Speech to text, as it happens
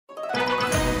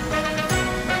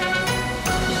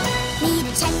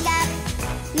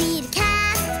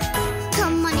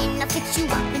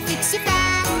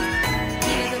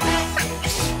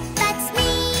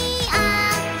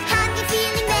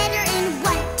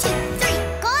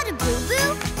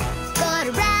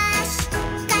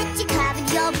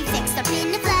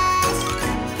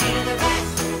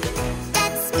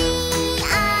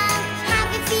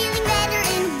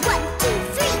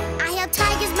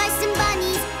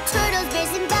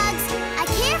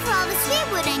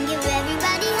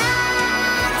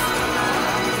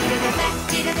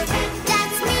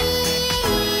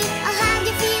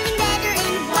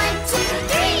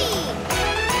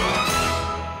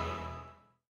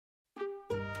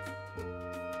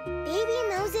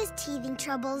causes teething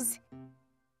troubles.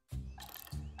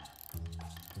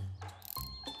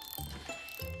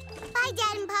 Bye,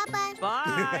 Dad and Papa.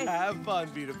 Bye. Have fun,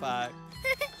 Vida Pie.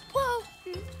 Whoa.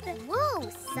 Whoa,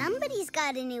 somebody's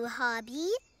got a new hobby.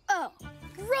 Oh,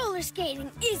 roller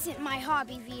skating isn't my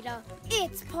hobby, Vida.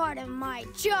 It's part of my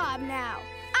job now.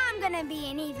 I'm gonna be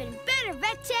an even better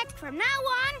vet tech from now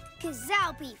on, 'cause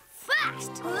I'll be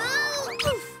fast.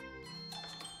 Oof.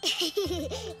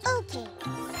 Okay.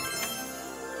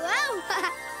 Whoa!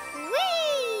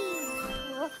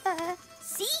 Whee!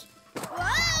 See?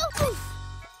 Whoa! Oof.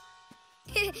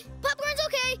 Popcorn's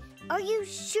okay. Are you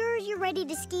sure you're ready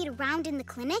to skate around in the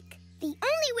clinic? The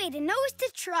only way to know is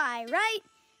to try, right?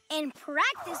 And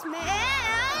practice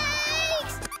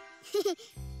makes...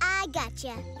 I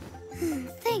gotcha.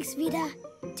 Thanks, Vida.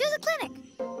 To the clinic.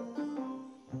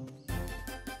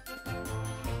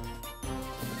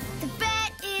 The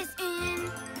vet is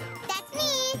in. That's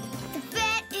me. The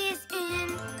vet is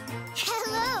in.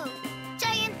 Hello.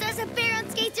 Giant as a bear on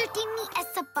skates or teeny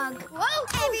as a bug. Whoa!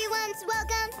 Everyone's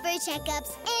welcome for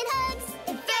checkups and hugs.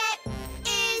 The vet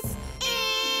is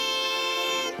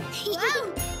in. Whoa!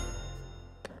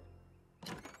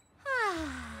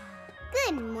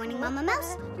 Good morning, Mama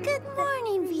Mouse. Good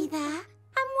morning, Vida.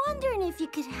 I'm wondering if you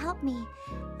could help me.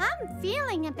 I'm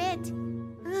feeling a bit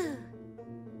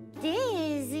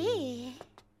dizzy.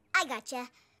 I gotcha.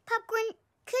 Popcorn,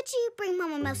 could you bring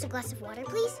Mama Mouse a glass of water,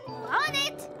 please? On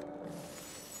it!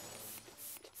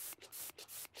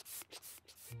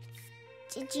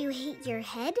 Did you hit your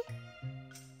head?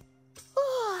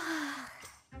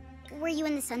 Were you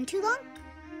in the sun too long?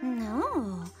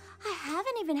 No, I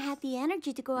haven't even had the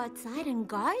energy to go outside and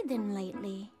garden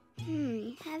lately.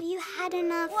 Have you had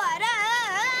enough? Water!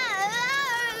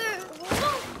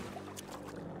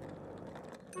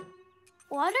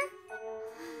 Water?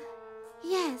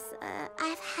 Yes,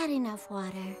 I've had enough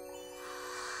water.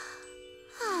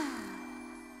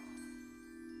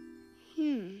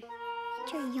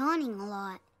 You're yawning a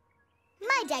lot.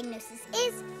 My diagnosis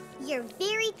is you're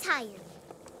very tired.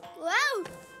 Whoa!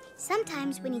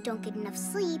 Sometimes when you don't get enough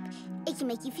sleep, it can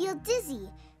make you feel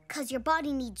dizzy, 'cause your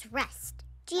body needs rest.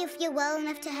 Do you feel well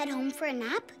enough to head home for a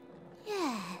nap?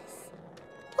 Yes.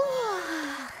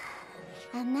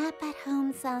 A nap at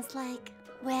home sounds like,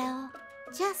 well,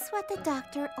 just what the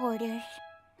doctor orders.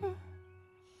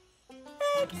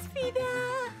 Thanks,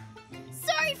 Vida.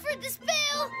 Sorry for the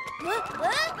spill!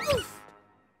 Oof.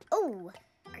 Oh,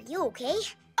 are you okay?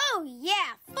 Oh,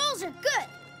 yeah, falls are good.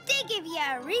 They give you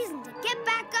a reason to get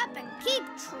back up and keep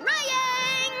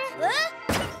trying.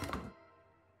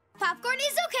 Popcorn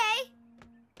is okay.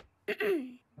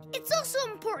 It's also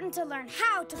important to learn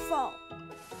how to fall.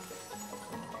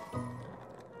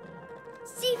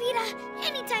 See, Vida,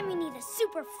 anytime you need a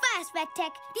super fast vet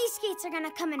tech, these skates are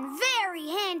gonna come in very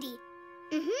handy.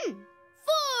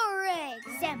 For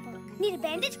example, need a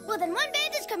bandage? Well, then one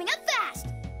bandage coming up fast.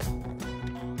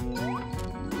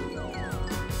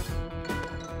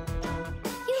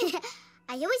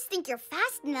 I always think you're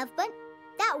fast enough, but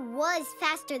that was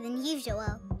faster than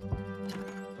usual.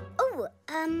 Oh,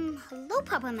 hello,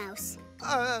 Papa Mouse.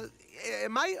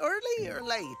 Am I early or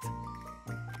late?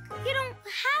 You don't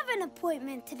have an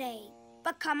appointment today,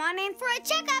 but come on in for a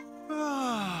checkup.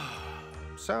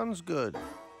 Sounds good.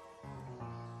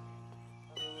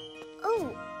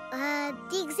 Oh,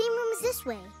 the exam room is this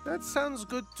way. That sounds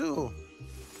good, too.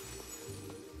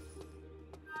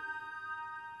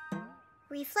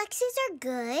 Reflexes are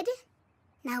good.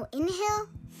 Now inhale.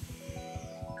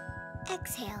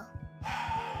 Exhale.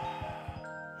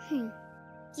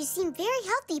 You seem very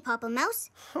healthy, Papa Mouse.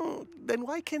 Oh, then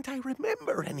why can't I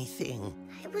remember anything?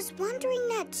 I was wondering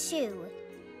that too.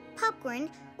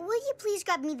 Popcorn, will you please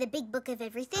grab me the big book of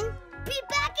everything? Be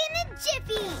back in a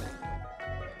jiffy.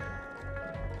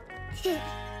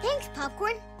 Thanks,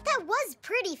 Popcorn. That was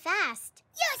pretty fast.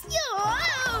 Yes,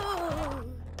 yo!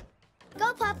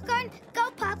 Go, Popcorn!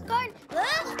 Go, Popcorn!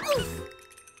 Oof.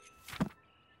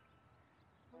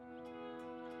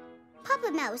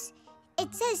 Papa Mouse,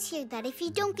 it says here that if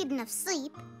you don't get enough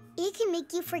sleep, it can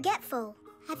make you forgetful.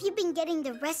 Have you been getting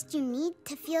the rest you need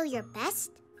to feel your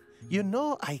best? You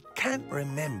know, I can't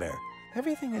remember.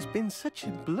 Everything has been such a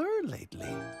blur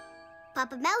lately.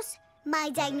 Papa Mouse, my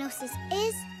diagnosis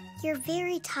is you're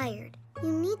very tired.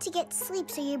 You need to get sleep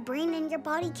so your brain and your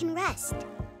body can rest.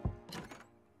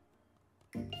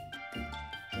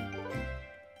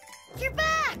 You're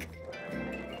back!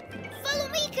 Follow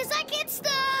me, 'cause I can't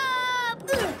stop!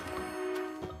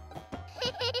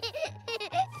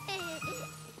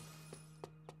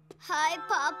 Hi,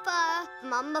 Papa.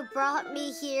 Mama brought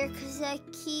me here because I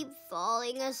keep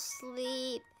falling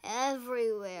asleep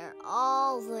everywhere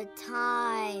all the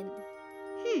time.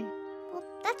 Well,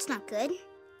 that's not good. And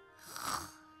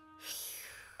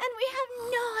we have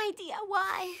no idea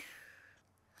why.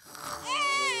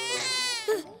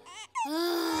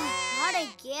 Not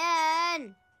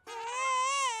again.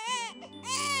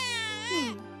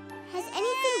 Has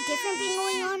anything different been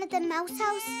going on at the mouse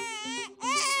house?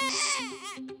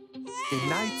 The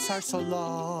nights are so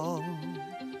long.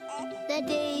 The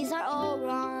days are all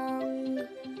wrong.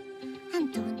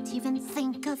 And don't even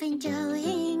think of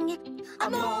enjoying A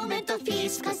moment of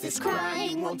peace, 'cause this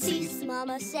crying won't cease.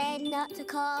 Mama said not to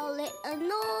call it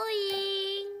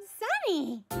annoying.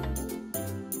 Sunny.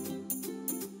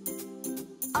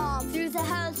 All through the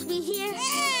house we hear.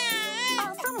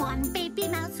 All from one baby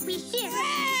mouse we hear.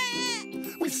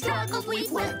 We've struggled,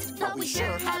 we've wept, but we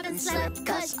sure haven't slept,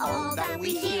 'cause all that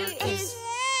we hear is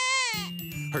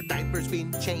Her diaper's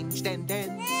been changed and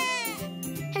then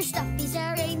her stuffy's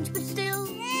arranged, but still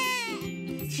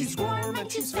she's warm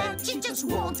and she's fed. She just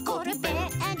won't go to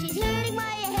bed. and she's hitting my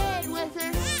head with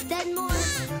her. Then more,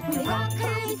 we rock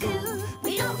her and coo.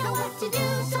 We don't know what to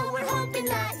do, so we're hoping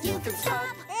that you can stop.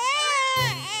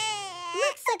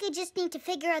 Looks like I just need to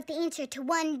figure out the answer to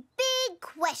one big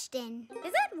question.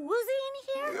 Is that Woozy in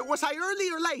here? Was I early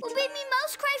or late? Will Baby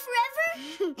Mouse cry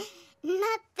forever?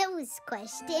 Not those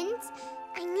questions.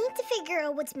 I need to figure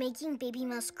out what's making Baby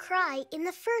Mouse cry in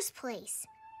the first place.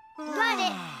 Got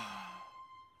it.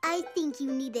 I think you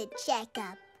need a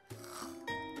checkup.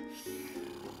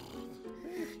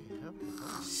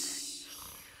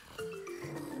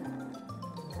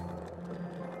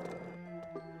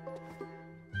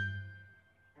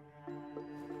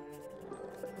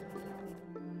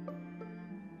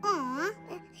 Aw,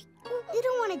 you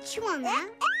don't want to chew on that.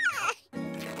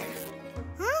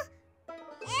 Huh?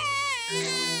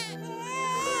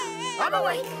 I'm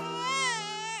awake.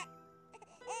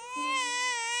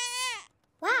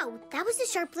 Wow, that was a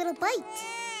sharp little bite.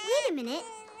 Wait a minute.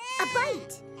 A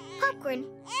bite. Popcorn.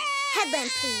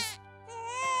 Headlamp, please.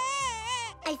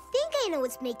 I think I know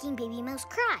what's making Baby Mouse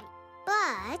cry,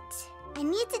 but I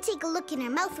need to take a look in her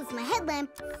mouth with my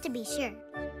headlamp to be sure.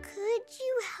 Could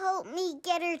you help me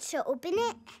get her to open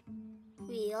it?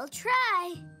 We'll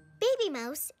try. Baby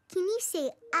Mouse, can you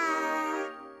say ah?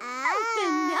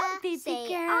 Open up, baby Say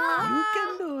girl. You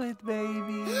can do it,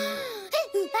 baby.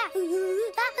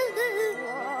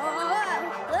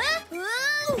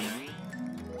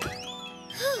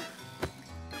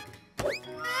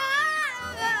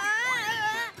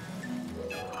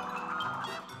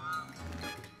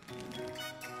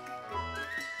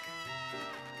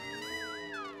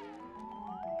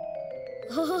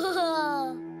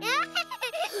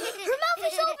 Her mouth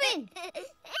is open.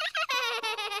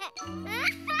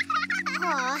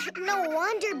 Aw, no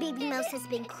wonder Baby Mouse has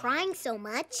been crying so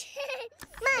much.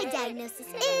 My diagnosis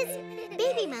is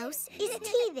Baby Mouse is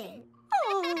teething.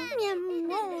 Oh,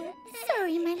 meow.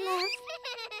 Sorry, my love.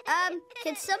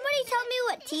 Can somebody tell me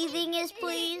what teething is,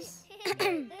 please?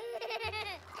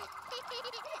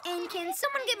 And can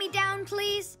someone get me down,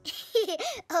 please?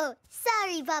 Oh,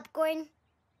 sorry, Popcorn.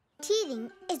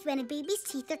 Teething is when a baby's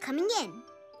teeth are coming in.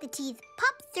 The teeth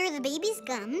pop through the baby's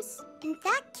gums, and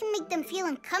that can make them feel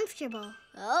uncomfortable.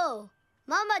 Oh,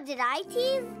 Mama, did I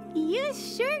teeth? You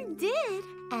sure did.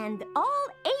 And all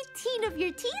 18 of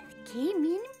your teeth came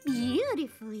in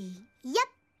beautifully. Yep.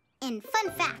 And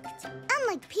fun fact,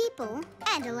 unlike people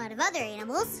and a lot of other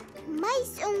animals,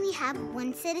 mice only have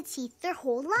one set of teeth their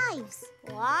whole lives.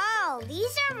 Wow,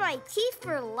 these are my teeth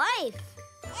for life.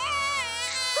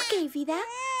 Okay, Vida.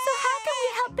 So how can we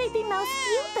help Baby Mouse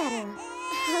feel better?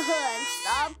 And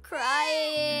stop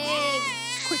crying.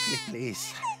 Quickly,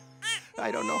 please. I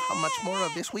don't know how much more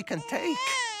of this we can take.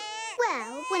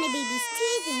 Well, when a baby's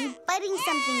teething, biting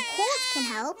something cold can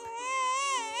help.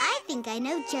 I think I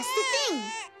know just the thing.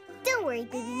 Don't worry,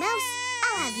 Baby Mouse.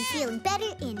 I'll have you feeling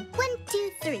better in 1,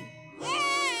 2, 3.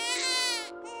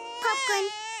 Popcorn,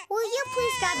 will you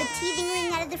please grab a teething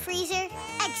ring out of the freezer?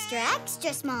 Extra,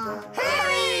 extra small.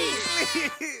 Hurry!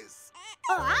 Please.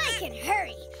 Oh, I can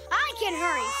hurry. I can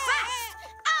hurry fast.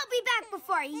 I'll be back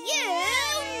before you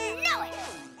know it.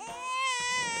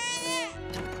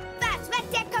 Fast Vet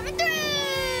Tech coming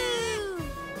through!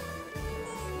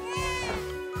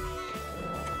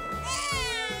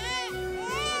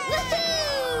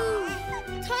 Woohoo!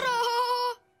 Ta-da!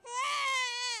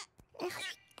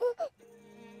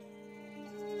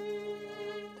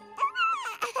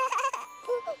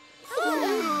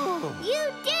 You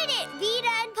did it, Vida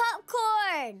and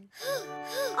Popcorn!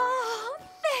 Oh,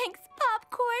 thanks,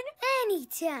 Popcorn.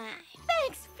 Anytime.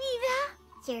 Thanks, Vida.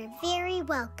 You're very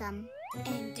very welcome.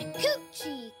 And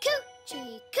coochie,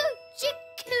 coochie, coochie,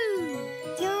 coo.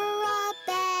 You're all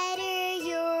better,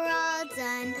 you're all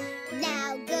done.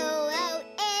 Now go out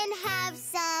and have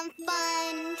some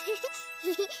fun.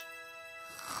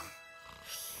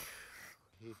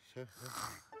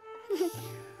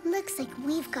 Looks like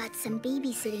we've got some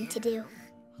babysitting to do.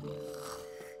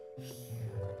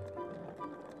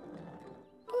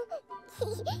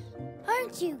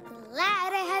 Aren't you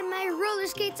glad I had my roller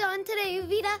skates on today,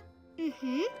 Vida?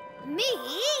 Mm-hmm. Me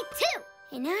too.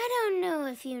 And I don't know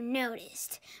if you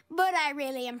noticed, but I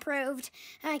really improved.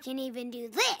 I can even do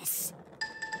this.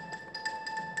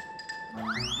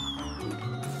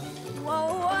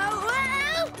 Whoa, whoa, whoa!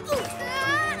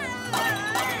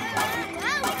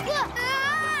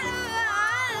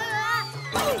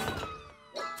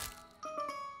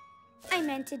 I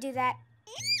meant to do that.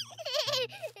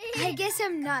 I guess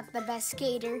I'm not the best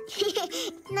skater.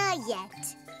 Not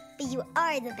yet. But you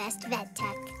are the best vet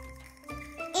tech.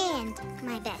 And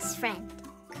my best friend.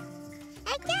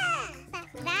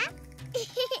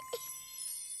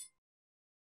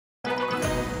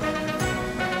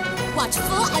 Watch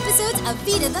full episodes of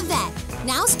Vida the Vet,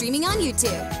 now streaming on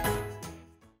YouTube.